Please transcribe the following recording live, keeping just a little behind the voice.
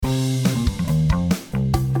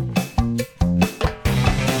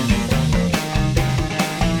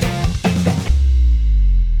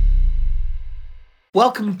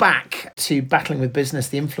Welcome back to Battling with Business,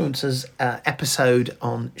 the Influencers episode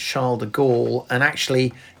on Charles de Gaulle. And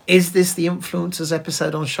actually, is this the Influencers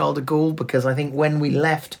episode on Charles de Gaulle? Because I think when we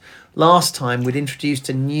left last time, we'd introduced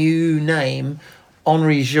a new name,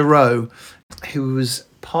 Henri Giraud, who was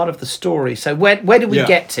part of the story. So where did we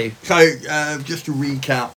get to? So just to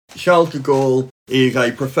recap, Charles de Gaulle is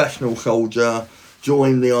a professional soldier,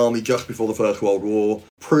 joined the army just before the First World War,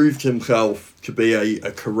 proved himself to be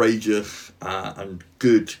a courageous and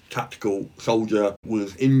good tactical soldier,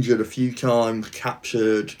 was injured a few times,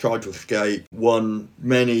 captured, tried to escape, won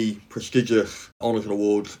many prestigious honours and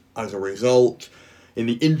awards as a result. In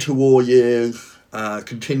the interwar years,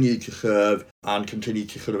 continued to serve and continued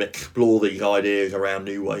to sort of explore these ideas around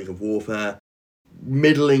new ways of warfare.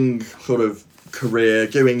 Middling sort of career,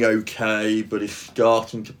 doing okay, but is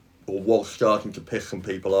starting to piss some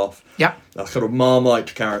people off. Yeah. That sort of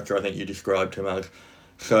Marmite character, I think you described him as.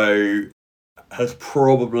 So, has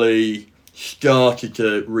probably started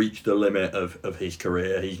to reach the limit of his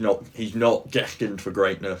career. He's not destined for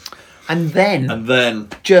greatness. And then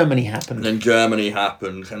Germany happened.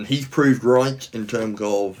 And he's proved right in terms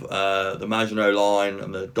of the Maginot Line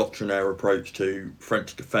and the doctrinaire approach to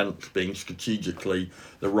French defence being strategically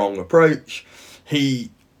the wrong approach.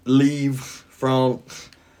 He leaves France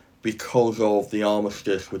because of the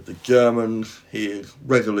armistice with the Germans. He is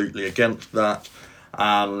resolutely against that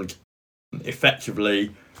and effectively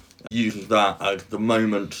uses that as the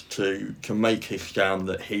moment to make his stand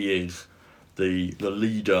that he is the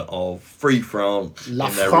leader of Free France. La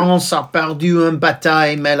France a perdu une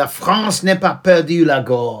bataille, mais la France n'a pas perdu la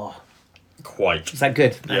guerre. Quite. Is that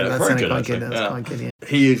good? Yeah, that's very good. Quite good. That's quite good, yeah.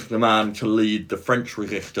 He is the man to lead the French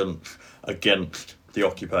resistance against the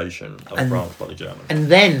occupation of France by the Germans. And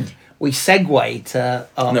then we segue to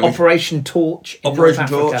Operation Torch in Operation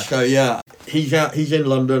North Torch. Africa. So yeah, he's in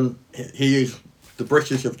London. He is. The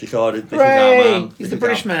British have decided this Hooray! is our man. He's the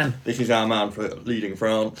British man. This is our man for leading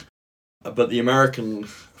France. But the Americans,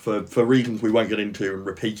 for reasons we won't get into and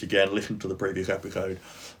repeat again, listen to the previous episode,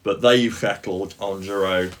 but they've settled on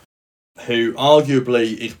Giraud, who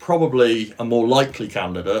arguably is probably a more likely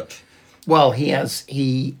candidate. Well, he has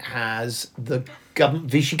the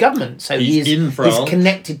Vichy government, so he's in France. He's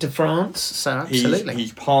connected to France, so absolutely.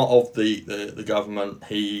 He's part of the government.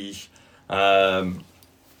 He's a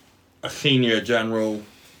senior general,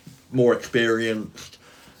 more experienced.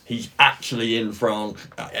 He's actually in France,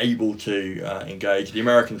 able to engage. The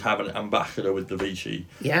Americans have an ambassador with the Vichy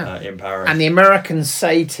in Paris. And the Americans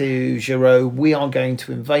say to Giraud, we are going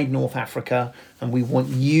to invade North Africa and we want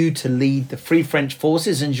you to lead the Free French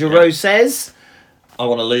forces. And Giraud says, I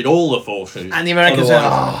want to lead all the forces. And the Americans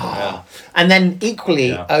say, And then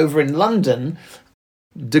equally over in London,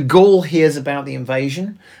 de Gaulle hears about the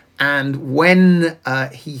invasion. And when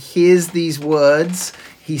he hears these words,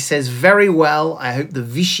 he says, very well, I hope the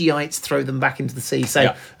Vichyites throw them back into the sea.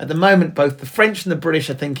 So at the moment, both the French and the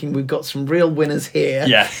British are thinking we've got some real winners here.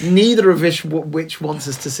 Yes. Neither of which wants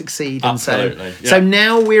us to succeed. Absolutely. And so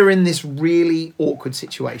now we're in this really awkward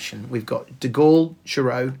situation. We've got de Gaulle,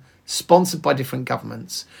 Giraud, sponsored by different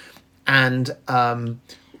governments. And I'm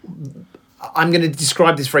going to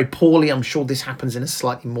describe this very poorly. I'm sure this happens in a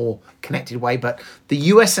slightly more connected way. But the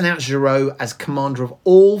US announced Giraud as commander of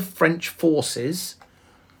all French forces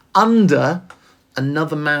under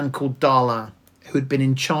another man called Darlan, who had been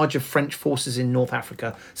in charge of French forces in North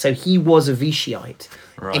Africa. So he was a Vichyite.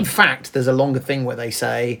 Right. In fact, there's a longer thing where they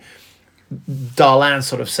say, Darlan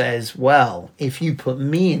sort of says, well, if you put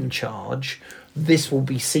me in charge, this will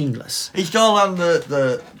be seamless. Is Darlan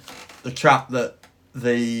the chap that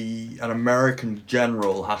an American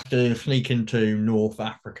general has to sneak into North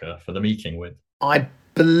Africa for the meeting with? I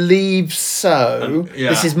believe so.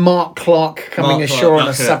 This is Mark Clark coming ashore on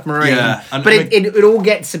a submarine. Yeah. But it all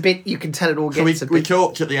gets a bit, you can tell it all gets a bit. We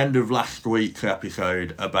talked at the end of last week's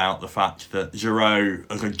episode about the fact that Giraud,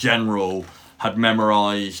 as a general, had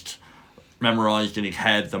memorised in his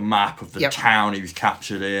head the map of the town he was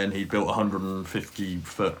captured in. He'd built a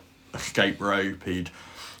 150-foot escape rope.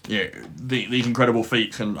 These incredible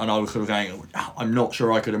feats, and I was sort of going, I'm not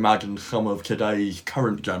sure I could imagine some of today's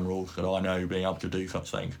current generals that I know being able to do such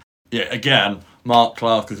things. Yeah, again, Mark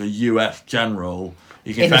Clark as a US general,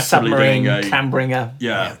 he's in effectively doing clambering a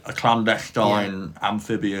clandestine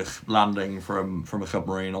amphibious landing from a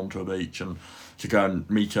submarine onto a beach and to go and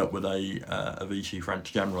meet up with a Vichy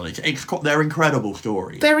French general. They're incredible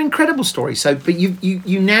stories. They're incredible stories. So, but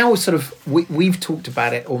you now sort of we've talked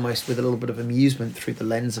about it almost with a little bit of amusement through the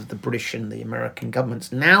lens of the British and the American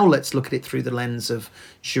governments. Now let's look at it through the lens of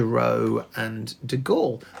Giraud and de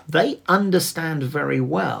Gaulle. They understand very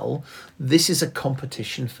well this is a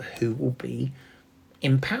competition for who will be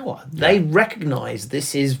in power. They recognise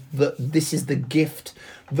this is the gift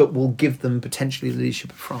that will give them potentially the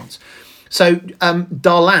leadership of France. So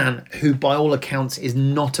Darlan, who by all accounts is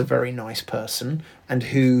not a very nice person, and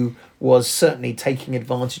who was certainly taking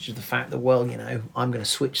advantage of the fact that, well, I'm going to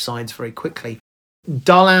switch sides very quickly.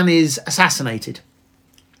 Darlan is assassinated.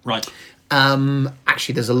 Right.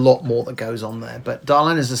 Actually, there's a lot more that goes on there, but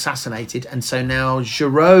Darlan is assassinated, and so now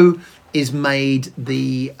Giraud is made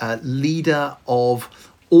the leader of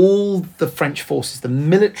all the French forces, the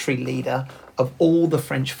military leader of all the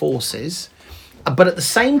French forces. But at the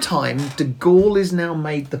same time, de Gaulle is now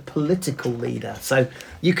made the political leader. So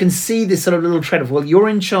you can see this sort of little trend of, well, you're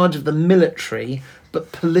in charge of the military,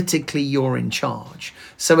 but politically you're in charge.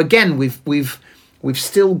 So again, we've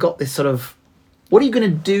still got this sort of, what are you going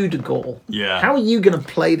to do, de Gaulle? Yeah. How are you going to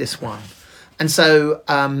play this one? And so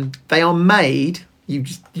they are made, you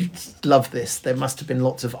just love this, there must have been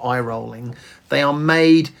lots of eye rolling. They are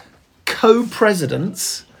made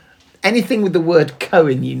co-presidents. Anything with the word co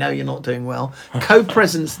in, you're not doing well.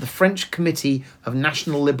 Co-presidents of the French Committee of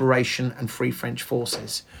National Liberation and Free French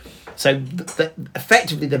Forces. So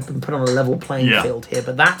effectively they've been put on a level playing field here,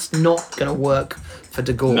 but that's not going to work for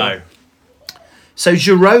de Gaulle. No. So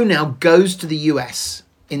Giraud now goes to the US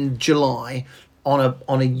in July on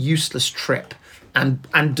a useless trip, and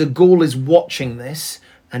de Gaulle is watching this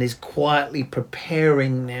and is quietly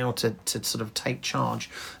preparing now to sort of take charge.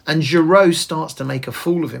 And Giraud starts to make a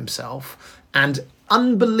fool of himself, and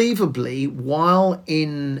unbelievably, while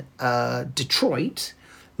in Detroit,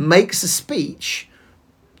 makes a speech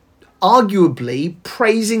arguably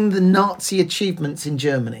praising the Nazi achievements in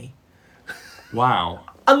Germany. Wow.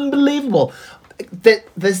 Unbelievable.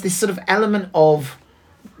 There's this sort of element of,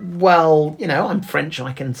 well, I'm French,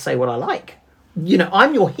 I can say what I like.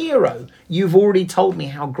 I'm your hero. You've already told me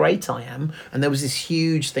how great I am. And there was this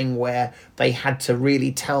huge thing where they had to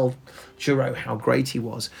really tell Giraud how great he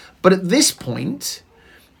was. But at this point,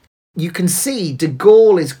 you can see de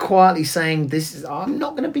Gaulle is quietly saying, I'm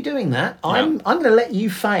not going to be doing that. I'm going to let you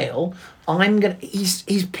fail.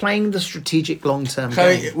 He's playing the strategic long-term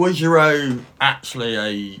game. So was Giraud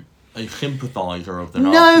actually a sympathiser of the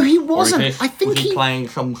Nazis? No, he wasn't. I think was he playing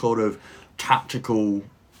some sort of tactical...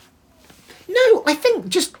 No, I think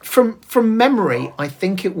just from memory, I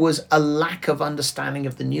think it was a lack of understanding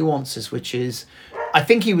of the nuances, which is, I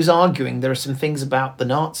think he was arguing there are some things about the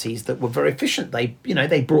Nazis that were very efficient.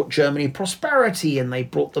 They brought Germany prosperity, and they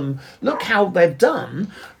brought them, look how they've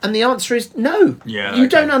done. And the answer is no. Yeah, you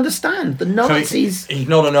don't understand. The Nazis... So he's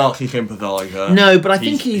not a Nazi sympathiser. No, but I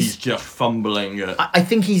think he's just fumbling at... I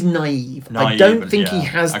think he's naive. I don't think he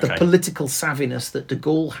has the political savviness that de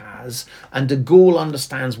Gaulle has, and de Gaulle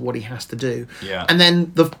understands what he has to do. Yeah. And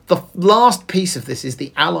then the last piece of this is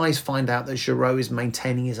the Allies find out that Giraud is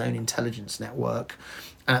maintaining his own intelligence network.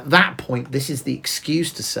 And at that point, this is the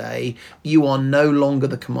excuse to say, you are no longer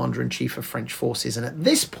the commander-in-chief of French forces. And at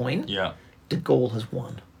this point, de Gaulle has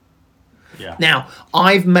won. Yeah. Now,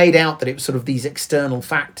 I've made out that it was sort of these external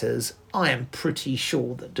factors. I am pretty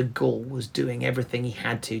sure that de Gaulle was doing everything he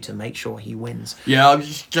had to make sure he wins. Yeah, I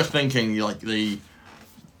was just thinking, like, the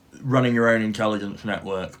running your own intelligence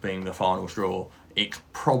network being the final straw. It's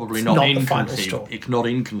probably not inconceivable. It's not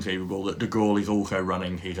inconceivable that de Gaulle is also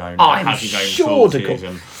running his own. I'm sure de Gaulle.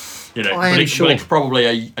 And, but it's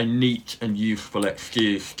probably a neat and useful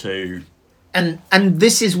excuse to. And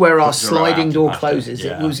this is where our sliding door closes.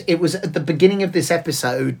 Yeah. It was at the beginning of this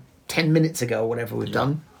episode, 10 minutes ago or whatever we've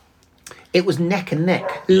done. It was neck and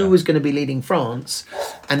neck who was going to be leading France,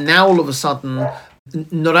 and now all of a sudden,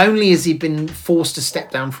 not only has he been forced to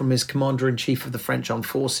step down from his commander-in-chief of the French Armed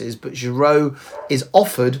Forces, but Giraud is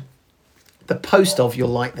offered the post of, you'll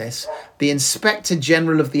like this, the Inspector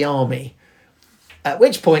General of the Army. At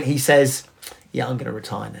which point he says, I'm going to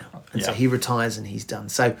retire now. And so he retires and he's done.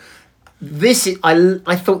 So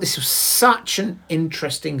I thought this was such an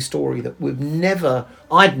interesting story that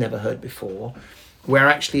I'd never heard before, where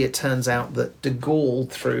actually it turns out that de Gaulle,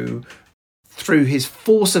 through his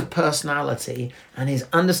force of personality and his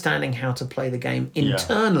understanding how to play the game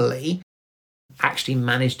internally, actually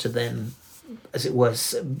managed to then, as it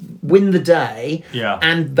was, win the day. Yeah.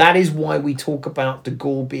 And that is why we talk about de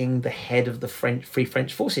Gaulle being the head of the Free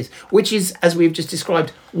French forces, which is, as we've just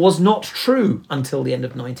described, was not true until the end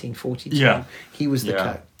of 1942. Yeah. He was the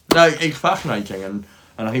co. No, it's fascinating, and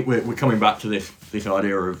I think we're coming back to this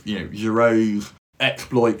idea of Giraud's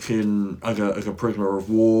exploits as a prisoner of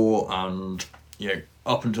war, and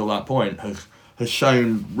up until that point has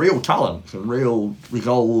shown real talent and real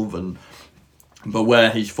resolve, but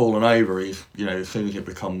where he's fallen over is as soon as it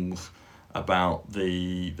becomes about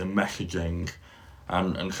the messaging,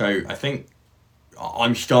 and so I think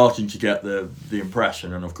I'm starting to get the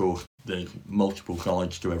impression, and of course there's multiple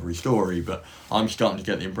sides to every story, but I'm starting to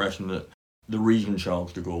get the impression that the reason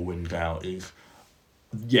Charles de Gaulle wins out is,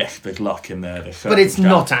 yes, there's luck in there, but it's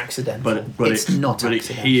not accidental. But it's not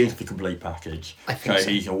accidental. He is the complete package. I think so.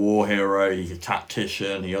 He's a war hero. He's a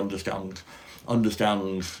tactician. He understands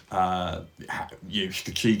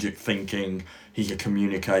strategic thinking. He's a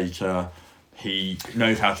communicator. He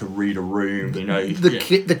knows how to read a room. He knows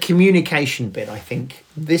the communication bit. I think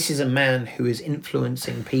this is a man who is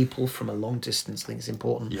influencing people from a long distance. I think is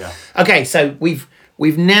important. Yeah. Okay, so we've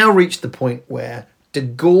now reached the point where de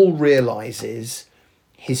Gaulle realizes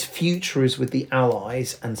his future is with the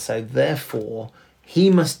Allies, and so therefore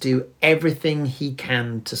he must do everything he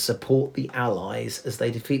can to support the Allies as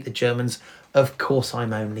they defeat the Germans. Of course,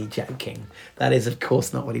 I'm only joking. That is, of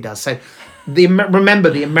course, not what he does. So, remember,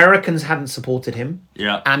 the Americans hadn't supported him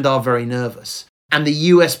and are very nervous. And the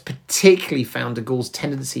US particularly found de Gaulle's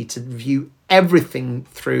tendency to view everything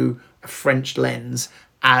through a French lens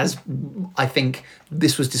as, I think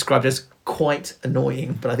this was described as quite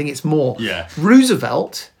annoying, but I think it's more. Yeah.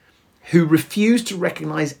 Roosevelt, who refused to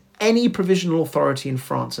recognise any provisional authority in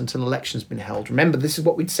France until elections had been held. Remember, this is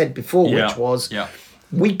what we'd said before, which was...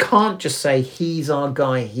 We can't just say he's our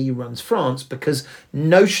guy, he runs France, because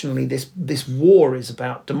notionally this war is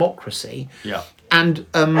about democracy. Yeah. And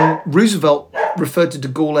Roosevelt referred to de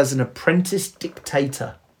Gaulle as an apprentice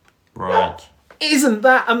dictator. Right. Isn't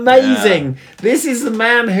that amazing? Yeah. This is the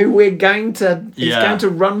man who we're going to going to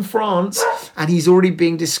run France, and he's already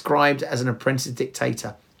being described as an apprentice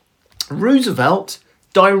dictator. Roosevelt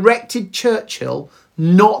directed Churchill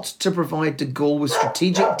not to provide de Gaulle with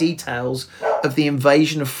strategic details of the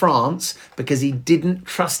invasion of France because he didn't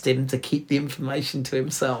trust him to keep the information to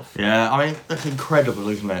himself. Yeah, I mean, that's incredible,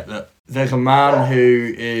 isn't it? That there's a man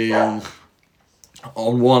who is,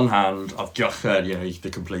 on one hand, I've just said, he's the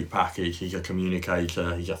complete package. He's a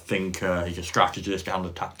communicator, he's a thinker, he's a strategist and a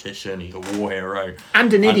tactician, he's a war hero.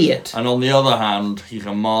 And an idiot. And on the other hand, he's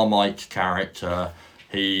a Marmite character.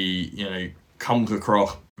 He, comes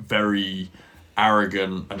across very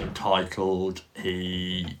arrogant and entitled.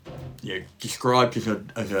 He, described as a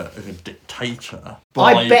dictator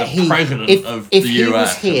by the president of the US. If he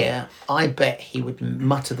was here, I bet he would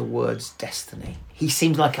mutter the words destiny. He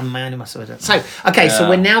seems like a man who must have done. So, okay, so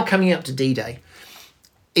we're now coming up to D-Day.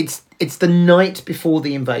 It's the night before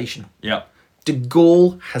the invasion. Yeah. De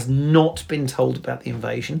Gaulle has not been told about the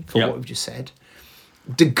invasion, for what we've just said.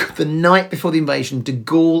 The night before the invasion, de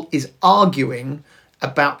Gaulle is arguing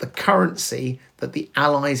about the currency that the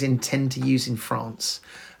Allies intend to use in France.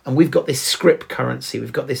 And we've got this scrip currency.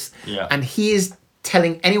 We've got this... Yeah. And he is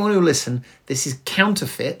telling anyone who will listen, this is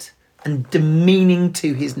counterfeit and demeaning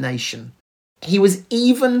to his nation. He was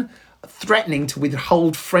even threatening to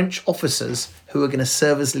withhold French officers who are going to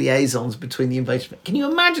serve as liaisons between the invasion. Can you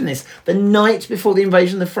imagine this? The night before the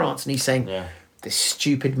invasion of France, and he's saying, this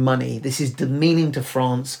stupid money, this is demeaning to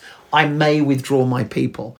France. I may withdraw my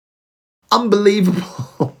people.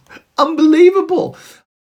 Unbelievable. Unbelievable.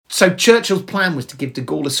 So Churchill's plan was to give de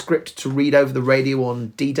Gaulle a script to read over the radio on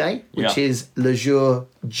D-Day, which is Le Jour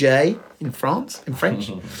J in French.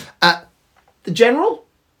 The general,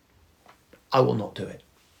 I will not do it.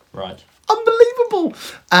 Right. Unbelievable.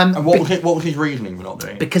 And what was his reasoning for not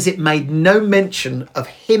doing it? Because it made no mention of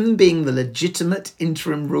him being the legitimate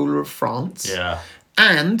interim ruler of France. Yeah.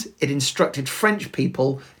 And it instructed French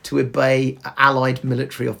people to obey Allied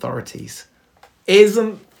military authorities. This,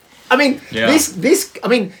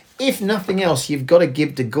 if nothing else, you've got to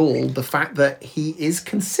give de Gaulle the fact that he is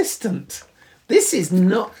consistent. This is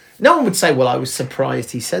not... No one would say, well, I was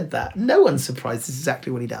surprised he said that. No one's surprised. This is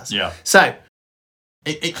exactly what he does. Yeah. So...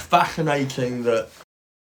 It's fascinating that,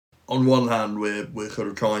 on one hand, we're sort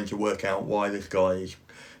of trying to work out why this guy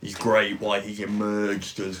is great, why he's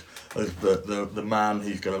emerged as the man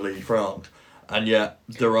who's going to lead France. And yet,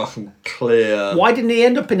 there are some clear... Why didn't he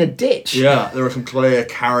end up in a ditch? Yeah, there are some clear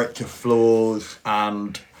character flaws,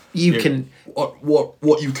 and...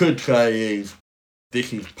 What you could say is,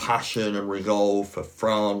 this is passion and resolve for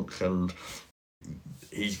France, and...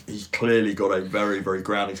 He's clearly got a very, very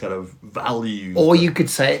grounded set of values. Or you could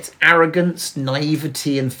say it's arrogance,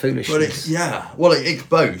 naivety and foolishness. But it's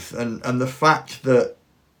both. And the fact that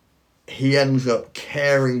he ends up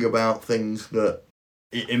caring about things that,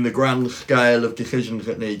 in the grand scale of decisions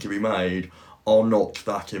that need to be made, are not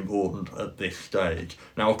that important at this stage.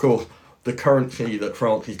 Now, of course, the currency that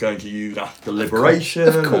France is going to use after liberation...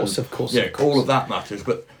 Of course. All of that matters.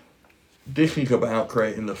 But this is about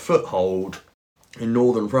creating the foothold... in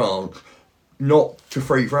northern France, not to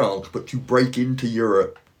free France, but to break into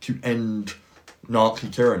Europe to end Nazi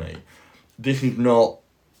tyranny. this is not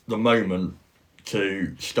the moment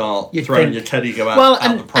to start throwing your teddy go out,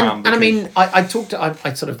 out the pram. And I mean, I sort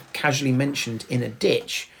of casually mentioned in a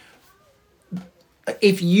ditch,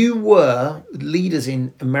 if you were leaders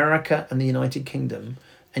in America and the United Kingdom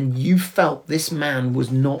and you felt this man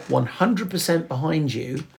was not 100% behind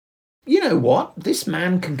you, you know what? This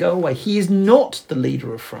man can go away. He is not the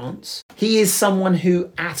leader of France. He is someone who,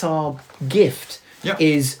 at our gift,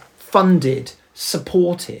 is funded,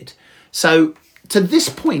 supported. So, to this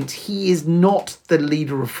point, he is not the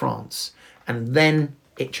leader of France. And then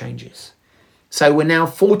it changes. So, we're now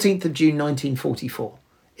 14th of June, 1944.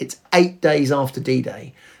 It's 8 days after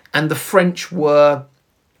D-Day. And the French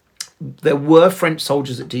there were French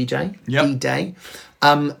soldiers at D-Day.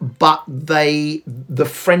 But the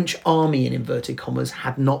French army, in inverted commas,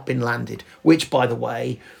 had not been landed, which, by the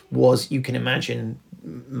way, was, you can imagine,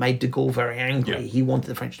 made de Gaulle very angry. He wanted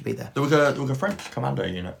the French to be there. There was a French commando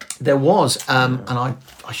unit. There was, and I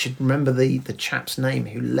should remember the chap's name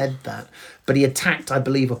who led that, but he attacked, I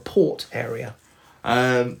believe, a port area.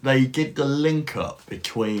 They did the link up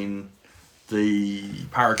between the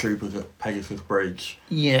paratroopers at Pegasus Bridge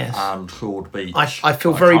and Sword Beach. I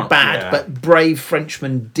feel very bad, but brave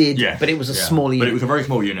Frenchmen did, but it was a small unit. But it was a very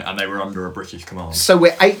small unit and they were under a British command. So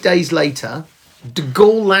we're 8 days later. De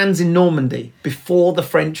Gaulle lands in Normandy before the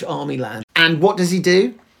French army lands. And what does he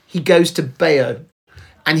do? He goes to Bayeux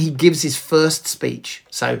and he gives his first speech.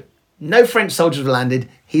 So no French soldiers have landed.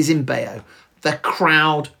 He's in Bayeux. The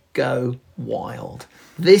crowd go wild.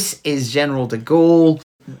 This is General de Gaulle.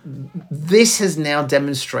 This has now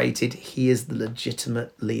demonstrated he is the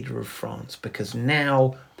legitimate leader of France, because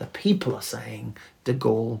now the people are saying de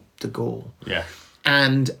Gaulle, de Gaulle. Yeah.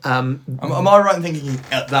 And am I right in thinking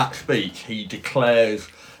at that speech he declares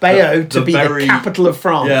Bayeux to be the capital of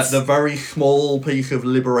France? Yeah, the very small piece of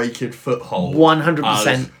liberated foothold.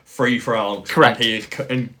 100%. Free France. Correct. And he is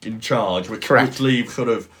in charge, which leaves sort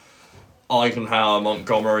of Eisenhower,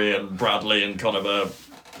 Montgomery and Bradley in kind of a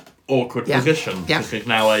awkward position, because he's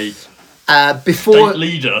now a state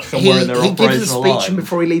leader somewhere in their operational line. He gives a speech, and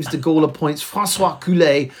before he leaves, de Gaulle appoints François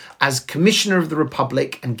Coulet as Commissioner of the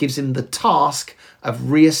Republic and gives him the task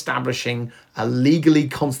of re-establishing a legally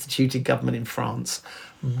constituted government in France.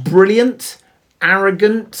 Brilliant,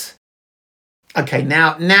 arrogant. Okay,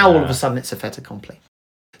 now all of a sudden it's a fait accompli.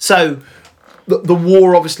 So the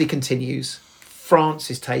war obviously continues. France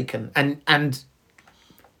is taken, and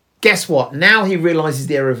guess what? Now he realises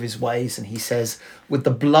the error of his ways, and he says, with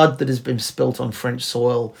the blood that has been spilt on French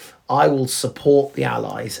soil, I will support the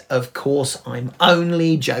Allies. Of course, I'm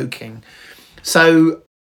only joking. So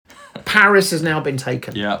Paris has now been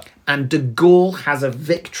taken. Yeah. And de Gaulle has a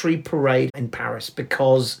victory parade in Paris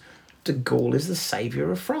because de Gaulle is the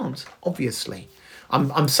saviour of France, obviously.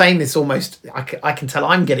 I'm saying this almost, I can tell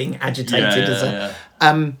I'm getting agitated.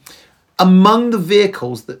 Among the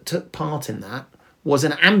vehicles that took part in that was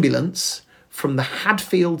an ambulance from the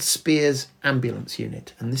Hadfield Spears Ambulance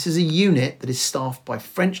Unit. And this is a unit that is staffed by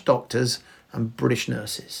French doctors and British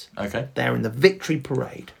nurses. Okay. They're in the victory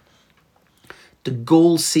parade. De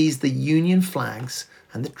Gaulle sees the Union flags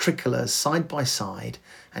and the tricolours side by side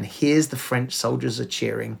and hears the French soldiers are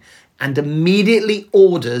cheering and immediately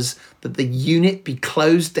orders that the unit be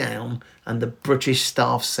closed down and the British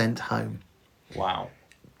staff sent home. Wow.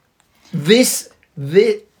 This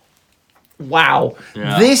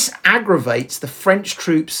aggravates the French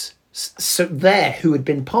troops there who had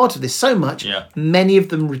been part of this so much. Yeah. Many of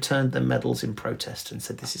them returned their medals in protest and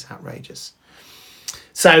said this is outrageous.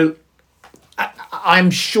 So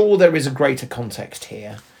I'm sure there is a greater context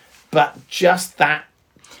here, but just that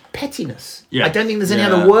pettiness. I don't think there's any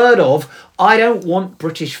other word of, I don't want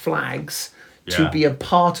British flags to be a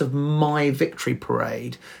part of my victory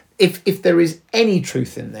parade. If there is any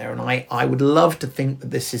truth in there, and I would love to think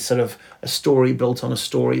that this is sort of a story built on a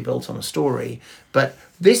story built on a story, but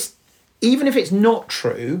this, even if it's not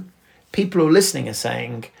true, people who are listening are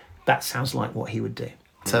saying, that sounds like what he would do.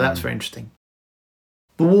 So that's very interesting.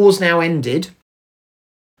 The war's now ended,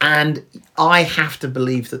 and I have to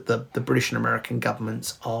believe that the British and American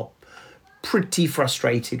governments are pretty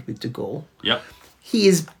frustrated with de Gaulle. Yep. He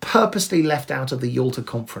is purposely left out of the Yalta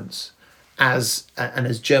Conference as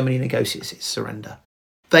Germany negotiates its surrender.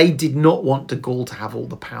 They did not want de Gaulle to have all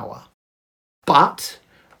the power. But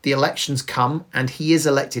the elections come and he is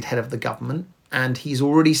elected head of the government, and he's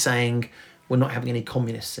already saying, we're not having any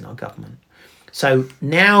communists in our government. So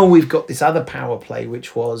now we've got this other power play,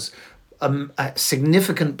 which was a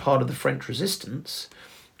significant part of the French resistance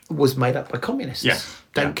was made up by communists. Yes.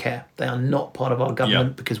 Don't care. They are not part of our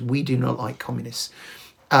government because we do not like communists.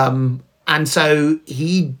 And so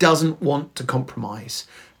he doesn't want to compromise.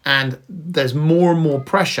 And there's more and more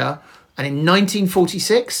pressure. And in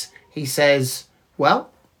 1946, he says, well,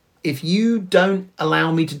 if you don't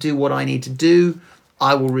allow me to do what I need to do,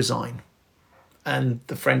 I will resign. And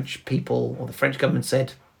the French people, or the French government,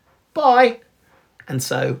 said, bye. And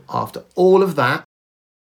so after all of that...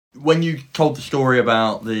 When you told the story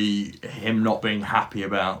about him not being happy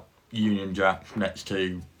about Union Jack next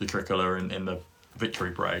to the tricolour in the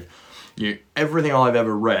Victory Parade, everything I've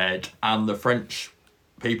ever read and the French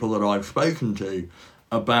people that I've spoken to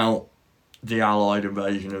about the Allied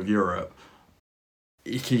invasion of Europe,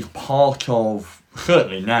 it is part of,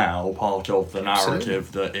 certainly now, part of the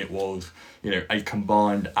narrative that it was, a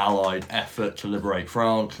combined Allied effort to liberate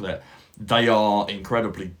France, that they are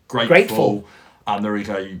incredibly grateful. And there is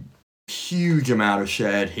a huge amount of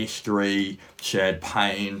shared history, shared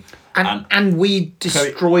pain. And we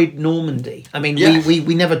destroyed Normandy. I mean, yes.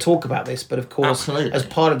 we never talk about this, but of course, absolutely, as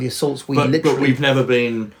part of the assaults, but we've never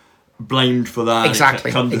been blamed for that. Exactly.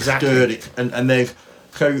 It's understood. Exactly. And there's...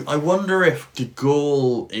 So I wonder if De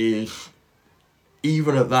Gaulle is,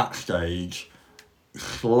 even at that stage,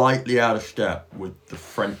 slightly out of step with the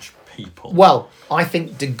French people. Well, I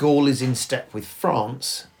think De Gaulle is in step with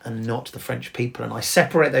France and not the French people. And I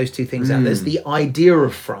separate those two things out. There's the idea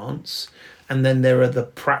of France, and then there are the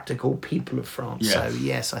practical people of France. Yes. So,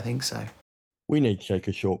 yes, I think so. We need to take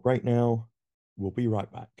a short break now. We'll be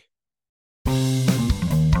right back.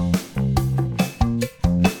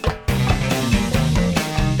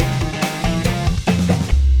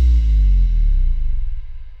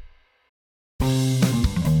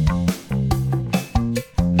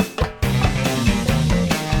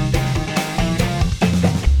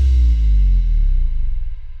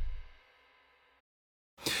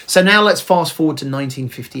 So now let's fast forward to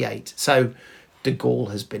 1958. So de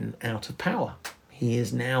Gaulle has been out of power. He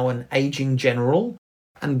is now an aging general,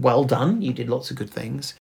 and well done. You did lots of good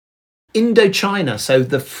things. Indochina, so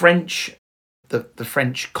the French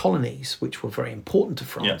colonies, which were very important to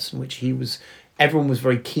France, and which everyone was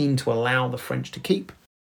very keen to allow the French to keep.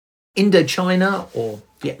 Indochina, or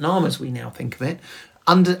Vietnam as we now think of it,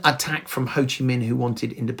 under attack from Ho Chi Minh, who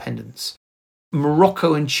wanted independence.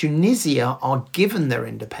 Morocco and Tunisia are given their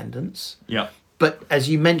independence. Yeah. But as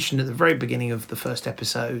you mentioned at the very beginning of the first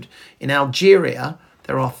episode, in Algeria,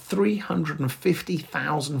 there are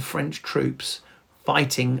 350,000 French troops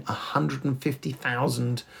fighting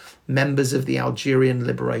 150,000 members of the Algerian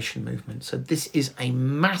liberation movement. So this is a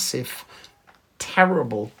massive,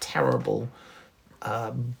 terrible, terrible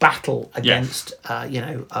battle against,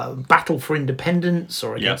 battle for independence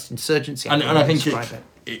or against insurgency. And I think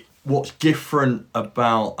what's different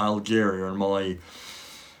about Algeria, and my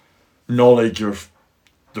knowledge of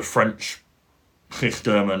the French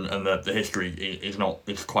system and the history is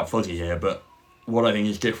quite fuzzy here, but what I think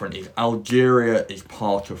is different is Algeria is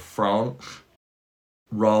part of France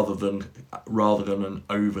rather than an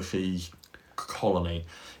overseas colony.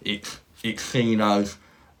 It's seen as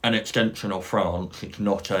an extension of France. It's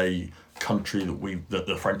not a country that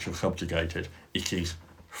the French have subjugated. It is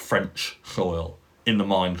French soil. In the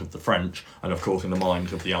minds of the French, and of course in the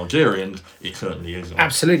minds of the Algerians, it certainly isn't.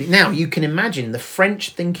 Absolutely. Now, you can imagine the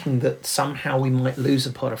French thinking that somehow we might lose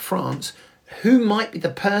a part of France. Who might be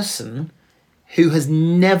the person who has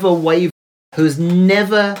never wavered, who has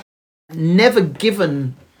never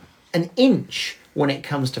given an inch when it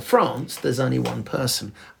comes to France? There's only one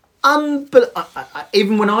person.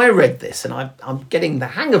 Even when I read this, and I'm getting the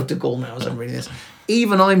hang of de Gaulle now as I'm reading this,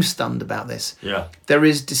 even I'm stunned about this. Yeah. There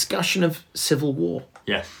is discussion of civil war.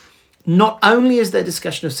 Yes. Not only is there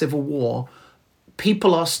discussion of civil war,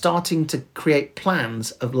 people are starting to create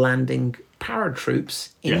plans of landing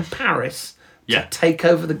paratroops in Paris to take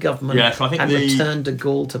over the government and return de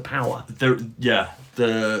Gaulle to power.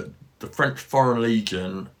 The French Foreign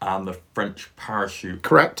Legion and the French Parachute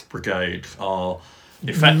Brigade are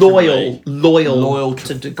effectively loyal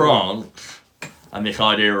to de Gaulle. France, and this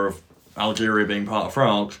idea of Algeria being part of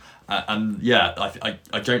France, I don't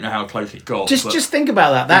know how close it got. Just think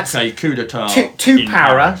about that. That's a coup d'etat. Two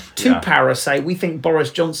para say we think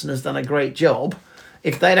Boris Johnson has done a great job.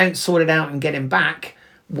 If they don't sort it out and get him back,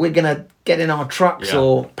 we're gonna get in our trucks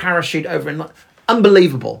or parachute over in.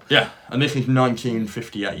 Unbelievable. Yeah, and this is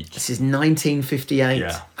 1958. This is 1958,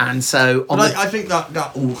 and so. I think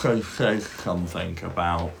that also says something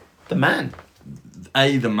about the man.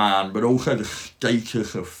 The man, but also the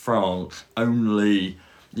status of France.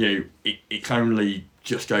 It's only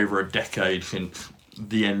just over a decade since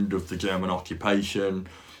the end of the German occupation.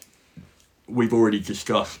 We've already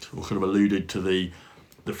discussed or sort of alluded to the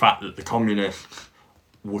fact that the communists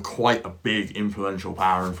were quite a big influential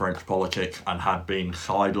power in French politics and had been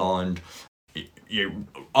sidelined.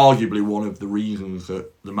 arguably one of the reasons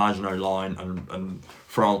that the Maginot Line and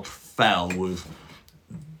France fell was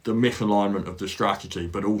the misalignment of the strategy,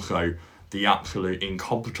 but also the absolute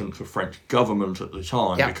incompetence of French government at the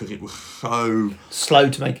time, because it was so slow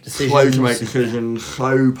to make decisions,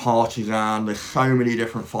 so partisan. There's so many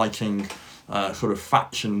different fighting sort of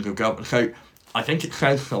factions of government. So I think it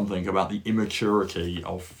says something about the immaturity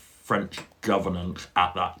of French governance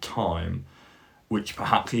at that time, which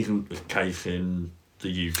perhaps isn't the case in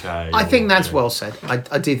the UK. I think that's well said.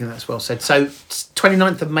 I do think that's well said. So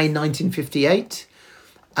 29th of May 1958,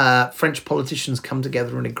 French politicians come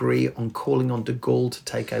together and agree on calling on De Gaulle to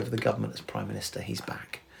take over the government as Prime Minister. He's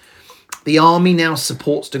back. The army now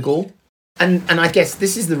supports De Gaulle. And I guess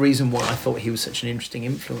this is the reason why I thought he was such an interesting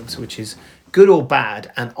influence, which is good or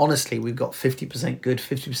bad. And honestly, we've got 50% good,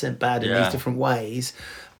 50% bad in these different ways.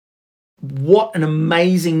 What an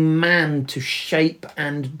amazing man to shape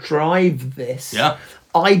and drive this. Yeah.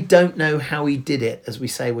 I don't know how he did it, as we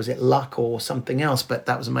say, was it luck or something else, but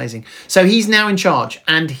that was amazing. So he's now in charge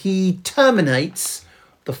and he terminates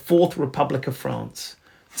the Fourth Republic of France.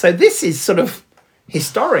 So this is sort of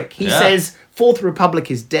historic. He says, Fourth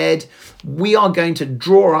Republic is dead. We are going to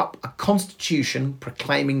draw up a constitution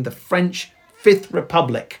proclaiming the French Fifth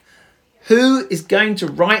Republic. Who is going to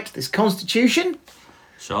write this constitution?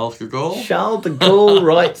 Charles de Gaulle. Charles de Gaulle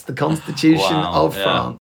writes the constitution of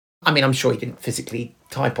France. I mean, I'm sure he didn't physically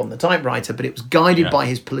type on the typewriter, but it was guided by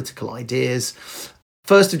his political ideas.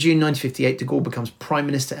 1st of June 1958, de Gaulle becomes Prime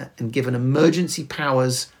Minister and given emergency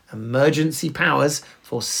powers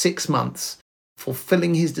for 6 months,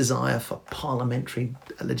 fulfilling his desire for parliamentary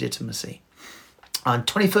legitimacy. On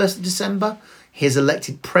 21st of December, he is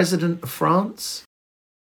elected President of France.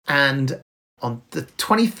 And on the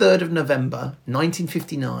 23rd of November,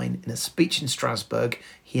 1959, in a speech in Strasbourg,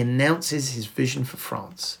 he announces his vision for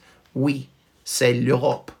France. Oui, c'est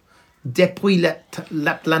l'Europe. Depuis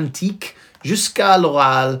l'Atlantique jusqu'à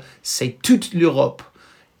l'Oral, c'est toute l'Europe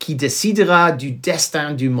qui décidera du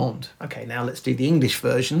destin du monde. Okay, now let's do the English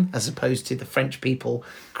version, as opposed to the French people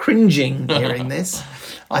cringing hearing this.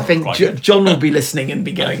 I think John will be listening and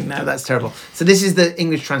be going, no, that's terrible. So this is the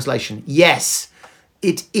English translation. Yes,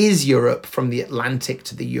 it is Europe from the Atlantic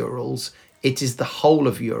to the Urals. It is the whole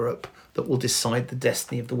of Europe that will decide the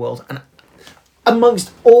destiny of the world. And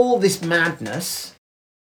amongst all this madness,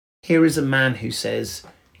 here is a man who says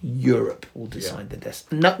Europe will decide the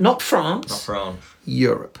destiny. No, not France. Not France.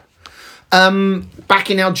 Europe. Back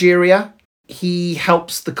in Algeria, he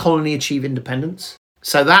helps the colony achieve independence.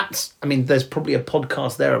 So that's, I mean, there's probably a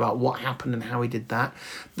podcast there about what happened and how he did that.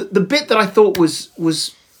 The bit that I thought was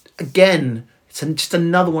again, it's just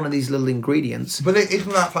another one of these little ingredients. But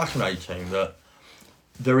isn't that fascinating that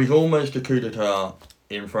there is almost a coup d'etat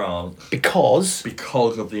in France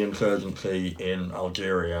because of the insurgency in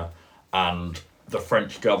Algeria and the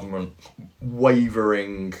French government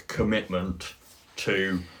wavering commitment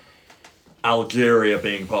to Algeria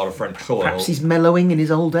being part of French soil. Perhaps he's mellowing in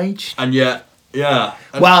his old age. And yet, yeah.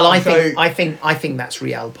 And well, I think that's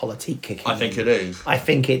realpolitik kicking. I think it is. I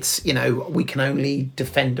think it's, we can only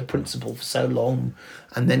defend a principle for so long,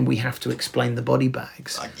 and then we have to explain the body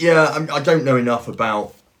bags. Yeah, I don't know enough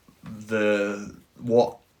about the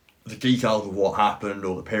details of what happened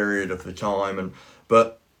or the period of the time,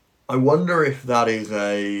 but I wonder if that is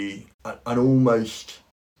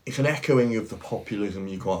it's an echoing of the populism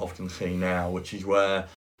you quite often see now, which is where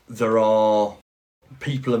there are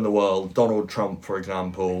people in the world, Donald Trump, for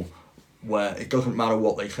example, where it doesn't matter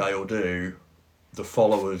what they say or do, the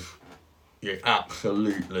followers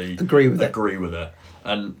absolutely agree with it.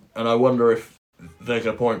 And I wonder if there's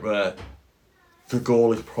a point where de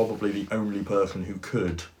Gaulle is probably the only person who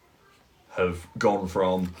could have gone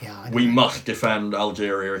from we must defend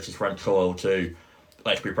Algeria, it is French soil, to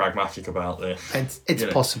let's be pragmatic about this. It's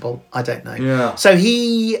possible. I don't know. Yeah. So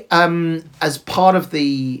he, as part of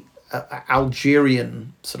the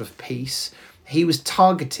Algerian sort of peace, he was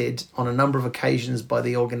targeted on a number of occasions by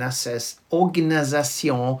the Organisation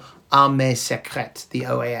Armée Secrète, the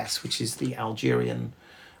OAS, which is the Algerian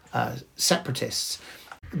separatists.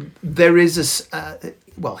 There is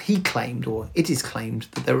he claimed, or it is claimed,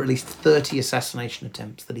 that there were at least 30 assassination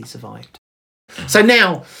attempts that he survived. So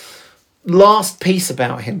now, last piece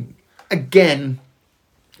about him. Again,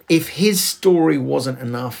 if his story wasn't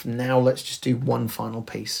enough, now let's just do one final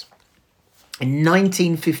piece. In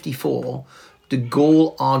 1954, de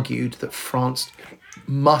Gaulle argued that France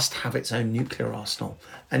must have its own nuclear arsenal.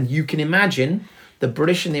 And you can imagine the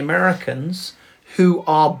British and the Americans, who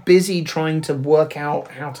are busy trying to work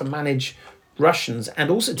out how to manage Russians and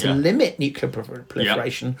also to limit nuclear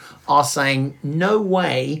proliferation are saying, no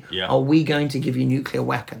way are we going to give you nuclear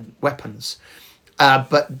weapons.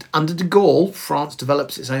 But under de Gaulle, France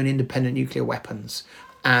develops its own independent nuclear weapons.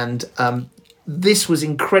 And this was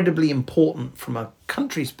incredibly important from a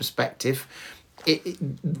country's perspective.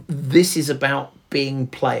 This is about being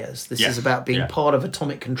players. This is about being part of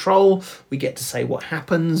atomic control. We get to say what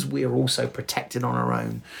happens. We are also protected on our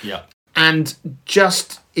own. Yeah. And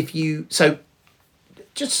just sort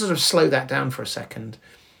of slow that down for a second.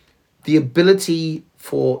 The ability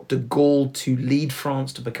for de Gaulle to lead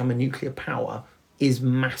France to become a nuclear power is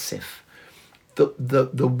massive.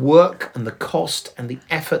 The work and the cost and the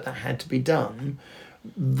effort that had to be done,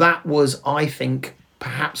 that was, I think,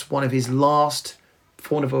 perhaps one of his last,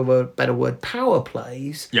 for want of a better word, power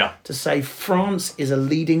plays. Yeah. To say France is a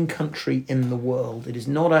leading country in the world. It is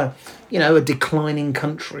not a declining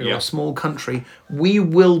country or a small country. We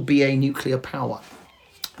will be a nuclear power.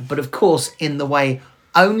 But of course, in the way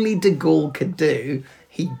only de Gaulle could do,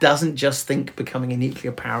 he doesn't just think becoming a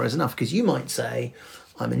nuclear power is enough. Because you might say,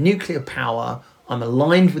 I'm a nuclear power, I'm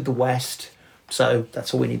aligned with the West, so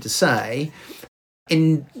that's all we need to say.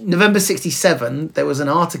 In November 1967, there was an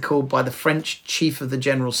article by the French Chief of the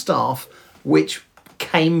General Staff, which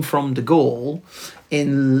came from de Gaulle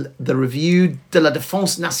in the Revue de la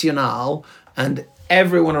Défense Nationale, and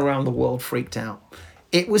everyone around the world freaked out.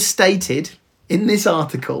 It was stated in this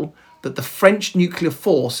article that the French nuclear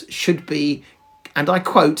force should be, and I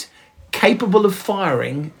quote, capable of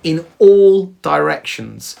firing in all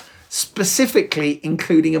directions, specifically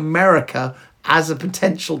including America as a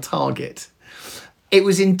potential target. It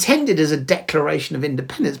was intended as a declaration of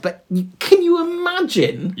independence, but can you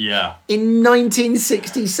imagine? Yeah. In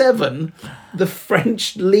 1967, the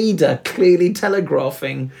French leader clearly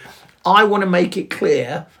telegraphing, I want to make it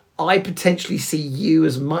clear, I potentially see you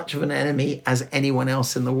as much of an enemy as anyone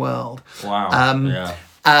else in the world. Wow.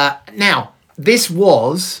 Now, this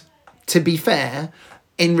was, to be fair,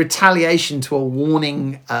 in retaliation to a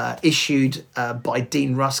warning issued by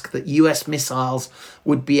Dean Rusk that US missiles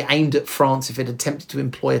would be aimed at France if it attempted to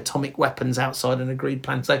employ atomic weapons outside an agreed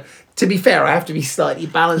plan. So, to be fair, I have to be slightly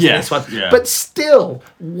balanced in this one. Yeah. But still,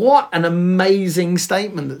 what an amazing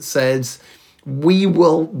statement that says we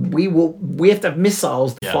have to have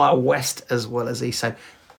missiles that fire west as well as east. So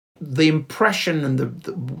the impression and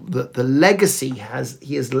the legacy he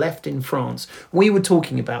has left in France. We were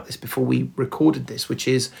talking about this before we recorded this, which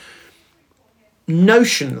is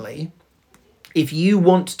notionally, if you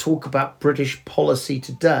want to talk about British policy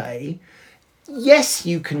today, yes,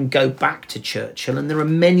 you can go back to Churchill, and there are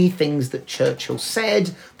many things that Churchill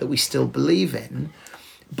said that we still believe in.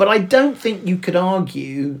 But I don't think you could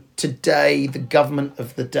argue today the government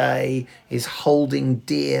of the day is holding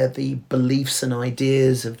dear the beliefs and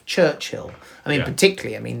ideas of Churchill. I mean,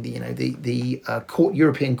 particularly, the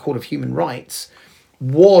European Court of Human Rights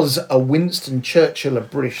was a Winston Churchill, a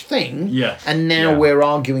British thing. Yes. And now we're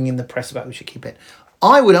arguing in the press about we should keep it.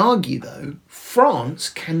 I would argue, though, France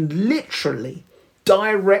can literally,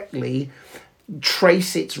 directly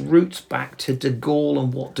trace its roots back to de Gaulle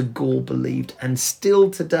and what de Gaulle believed, and still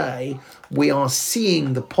today we are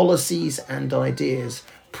seeing the policies and ideas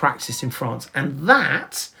practiced in France. And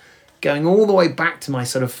that, going all the way back to my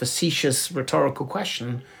sort of facetious rhetorical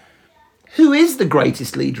question, who is the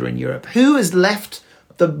greatest leader in Europe? Who has left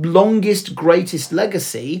the longest, greatest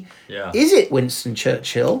legacy? Is it Winston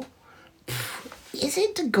Churchill? Is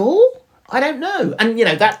it de Gaulle? I don't know. And we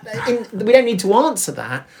don't need to answer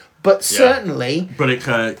that. But certainly, but it's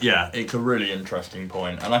a really interesting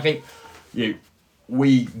point, and I think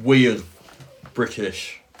we as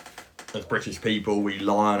British people, we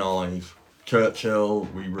lionise Churchill,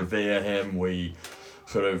 we revere him, we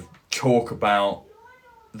sort of talk about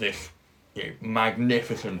this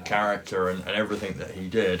magnificent character and everything that he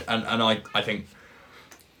did, and I think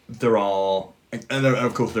there are, and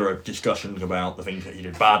of course there are discussions about the things that he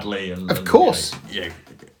did badly, and of course,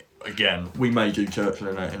 again, we may do Churchill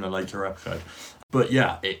in a later episode. But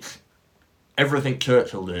it's everything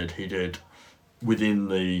Churchill did, he did within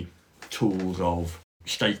the tools of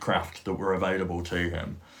statecraft that were available to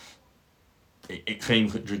him. It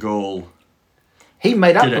seems that de Gaulle... He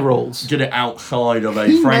made up the rules. Did it outside of a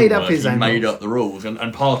framework. He made up the rules.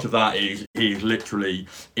 And part of that is he is literally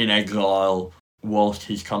in exile whilst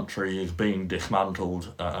his country is being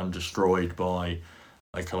dismantled and destroyed by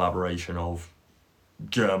a collaboration of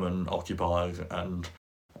German occupiers and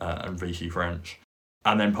Vichy French,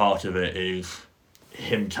 and then part of it is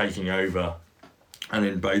him taking over, and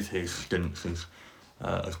in both his stints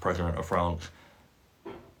as president of France,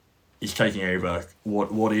 he's taking over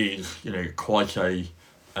what is quite a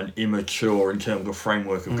an immature in terms of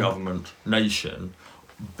framework of government nation,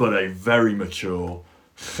 but a very mature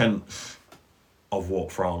sense of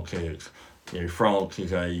what France is. France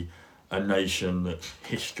is a nation that's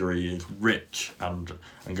history is rich and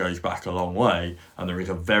goes back a long way, and there is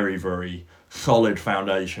a very, very solid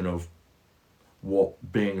foundation of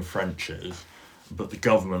what being French is, but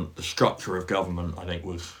the structure of government, I think,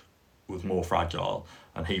 was more fragile,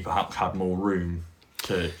 and he perhaps had more room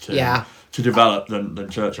to develop than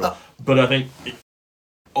Churchill. But I think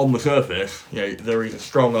on the surface, there is a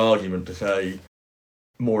strong argument to say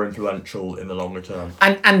more influential in the longer term.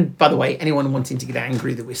 And by the way, anyone wanting to get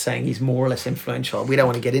angry that we're saying he's more or less influential, we don't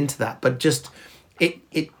want to get into that. But just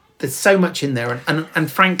there's so much in there,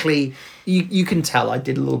 and frankly, you can tell I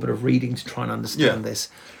did a little bit of reading to try and understand this.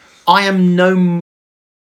 I am no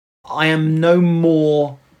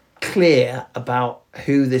more clear about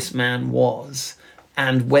who this man was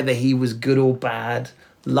and whether he was good or bad,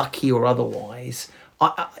 lucky or otherwise.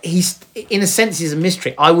 He's, in a sense, he's a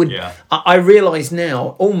mystery. I realise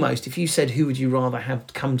now, almost, if you said who would you rather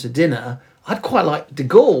have come to dinner, I'd quite like De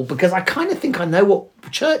Gaulle, because I kind of think I know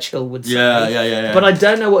what Churchill would say. Yeah. But I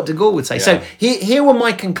don't know what De Gaulle would say. Yeah. So here were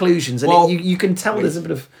my conclusions, and you can tell there's a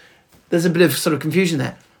bit of sort of confusion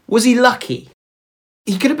there. Was he lucky?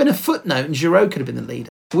 He could have been a footnote, and Giraud could have been the leader.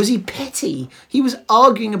 Was he petty? He was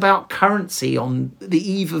arguing about currency on the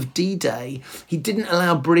eve of D-Day. He didn't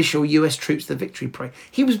allow British or US troops to the victory parade.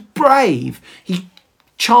 He was brave. He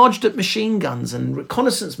charged at machine guns and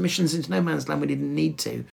reconnaissance missions into no man's land when he didn't need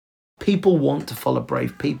to. People want to follow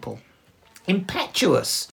brave people.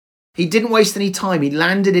 Impetuous. He didn't waste any time. He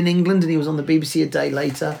landed in England and he was on the BBC a day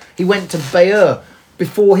later. He went to Bayeux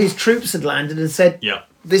before his troops had landed and said,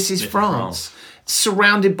 this is France.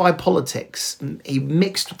 Surrounded by politics. He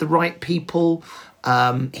mixed with the right people.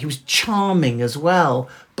 He was charming as well,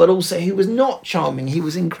 but also he was not charming. He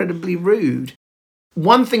was incredibly rude.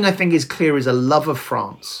 One thing I think is clear is a love of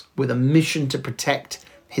France with a mission to protect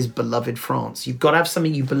his beloved France. You've got to have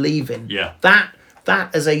something you believe in. Yeah. That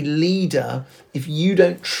as a leader, if you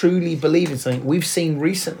don't truly believe in something, we've seen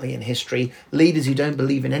recently in history leaders who don't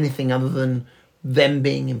believe in anything other than them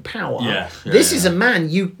being in power. This is a man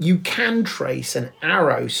you can trace an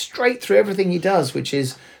arrow straight through everything he does, which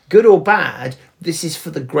is good or bad. This is for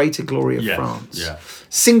the greater glory of France. Yeah.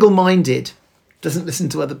 Single-minded, doesn't listen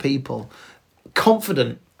to other people,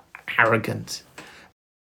 confident, arrogant.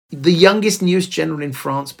 The youngest, newest general in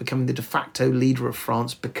France, becoming the de facto leader of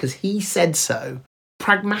France because he said so.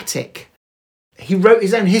 Pragmatic. He wrote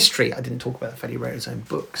his own history. I didn't talk about the fact he wrote his own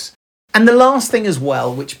books. And the last thing as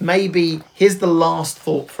well, which maybe, here's the last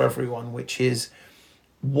thought for everyone, which is,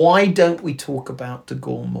 why don't we talk about De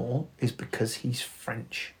Gaulle more, is because he's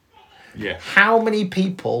French. Yeah. How many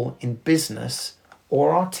people in business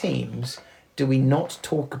or our teams do we not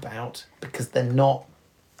talk about because they're not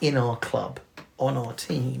in our club, on our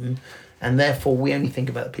team, and therefore we only think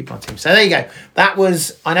about the people on our team. So there you go.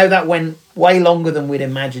 I know that went way longer than we'd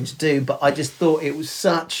imagined to do, but I just thought it was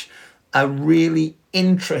such a really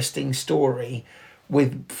interesting story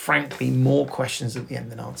with, frankly, more questions at the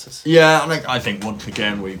end than answers. Yeah, and I think once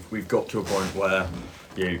again we've got to a point where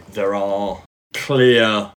there are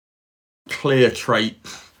clear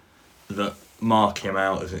traits that mark him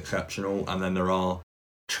out as exceptional, and then there are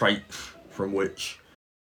traits from which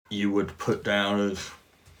you would put down as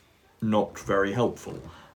not very helpful.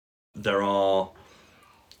 There are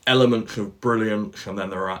elements of brilliance, and then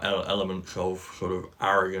there are elements of sort of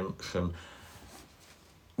arrogance, and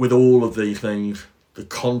with all of these things, the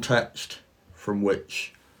context from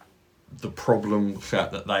which the problem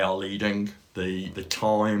set that they are leading, the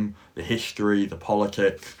time, the history, the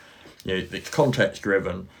politics, it's context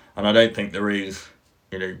driven, and I don't think there is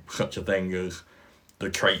such a thing as the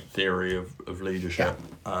trait theory of leadership.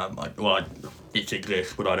 It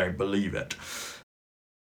exists, but I don't believe it.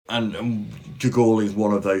 And De Gaulle is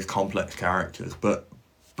one of those complex characters, but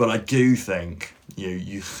I do think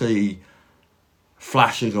you see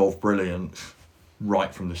flashes of brilliance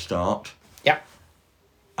right from the start. Yeah.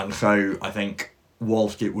 And so I think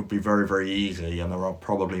whilst it would be very, very easy, and there are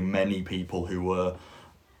probably many people who were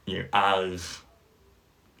as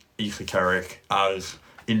esoteric, as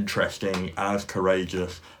interesting, as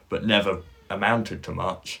courageous, but never amounted to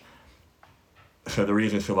much, so there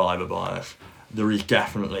is a survivor bias. There is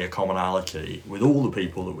definitely a commonality with all the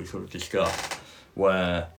people that we sort of discussed,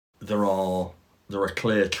 where there are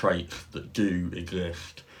clear traits that do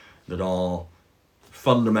exist that are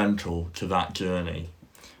fundamental to that journey.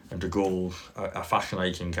 And De Gaulle's a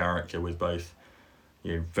fascinating character with both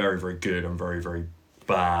very, very good and very, very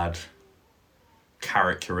bad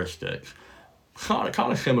characteristics. Kind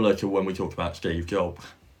of similar to when we talked about Steve Jobs.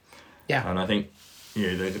 Yeah. And I think,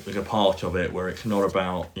 there's a part of it where it's not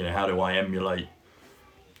about, how do I emulate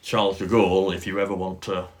Charles de Gaulle if you ever want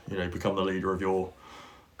to, become the leader of your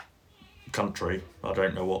country. I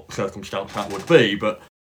don't know what circumstance that would be, but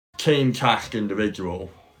team, task, individual,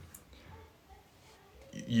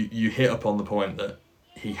 you hit upon the point that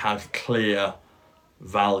he has clear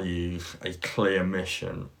values, a clear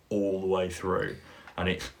mission all the way through, and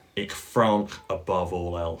it's France above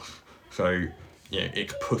all else. So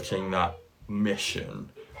it's putting that mission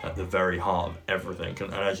at the very heart of everything.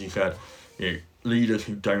 And as you said, leaders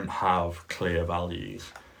who don't have clear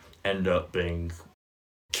values end up being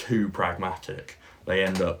too pragmatic. They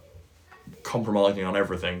end up compromising on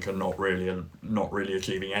everything and not really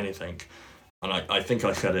achieving anything. And I think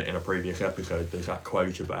I said it in a previous episode. There's that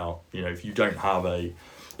quote about if you don't have a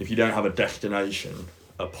destination,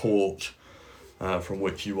 a port from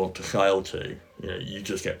which you want to sail to, you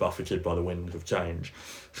just get buffeted by the winds of change.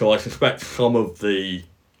 So I suspect some of the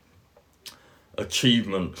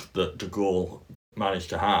achievements that de Gaulle managed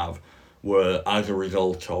to have were as a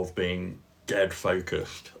result of being dead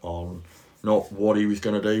focused on not what he was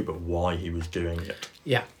going to do, but why he was doing it.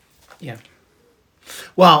 Yeah.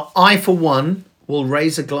 Well, I, for one, will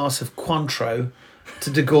raise a glass of Cointreau to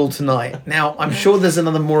de Gaulle tonight. Now, I'm sure there's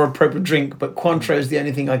another more appropriate drink, but Cointreau is the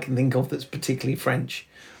only thing I can think of that's particularly French.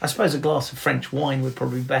 I suppose a glass of French wine would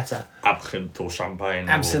probably be better. Absinthe or champagne.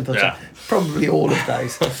 Champagne. Probably all of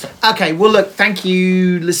those. Okay, well, look, thank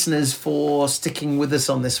you, listeners, for sticking with us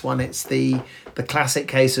on this one. It's the classic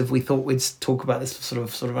case of we thought we'd talk about this for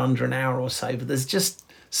sort of under an hour or so, but there's just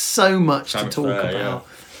so much to talk about. Yeah.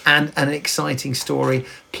 And an exciting story.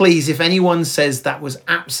 Please, if anyone says that was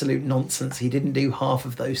absolute nonsense, he didn't do half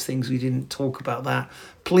of those things, we didn't talk about that,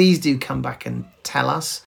 please do come back and tell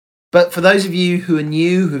us. But for those of you who are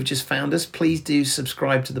new, who have just found us, please do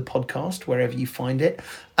subscribe to the podcast wherever you find it.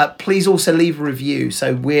 Please also leave a review.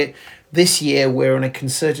 So this year we're on a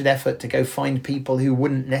concerted effort to go find people who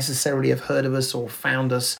wouldn't necessarily have heard of us or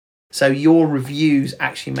found us. So your reviews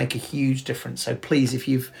actually make a huge difference. So please, if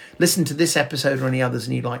you've listened to this episode or any others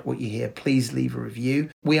and you like what you hear, please leave a review.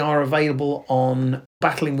 We are available on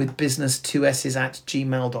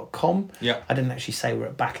battlingwithbusiness2s's@gmail.com. Yeah. I didn't actually say we're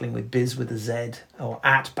at Battling with Biz with a Z, or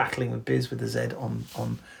at Battling with Biz with a Z on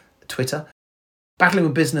Twitter.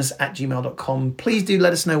 battlingwithbusiness@gmail.com. Please do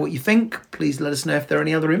let us know what you think. Please let us know if there are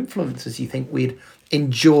any other influences you think we'd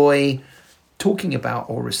enjoy talking about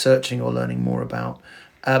or researching or learning more about.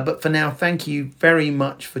 But for now, thank you very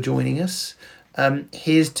much for joining us.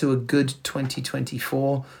 Here's to a good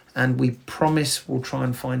 2024, and we promise we'll try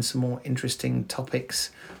and find some more interesting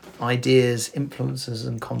topics, ideas, influences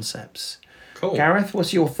and concepts. Cool. Gareth,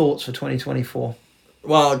 what's your thoughts for 2024?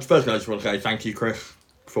 Well, firstly, I just want to say thank you, Chris,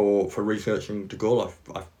 for researching de Gaulle.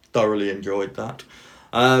 I've thoroughly enjoyed that.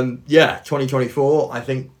 2024, I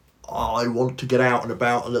think I want to get out and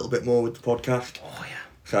about a little bit more with the podcast. Oh, yeah.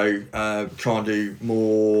 So try and do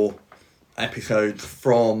more episodes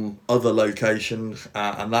from other locations,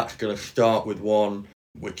 and that's going to start with one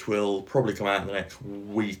which will probably come out in the next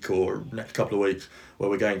week or next couple of weeks, where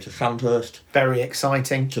we're going to Sandhurst. Very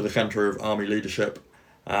exciting. To the Centre of Army Leadership,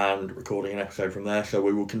 and recording an episode from there, so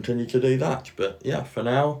we will continue to do that. But yeah, for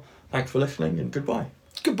now, thanks for listening and goodbye.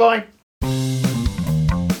 Goodbye.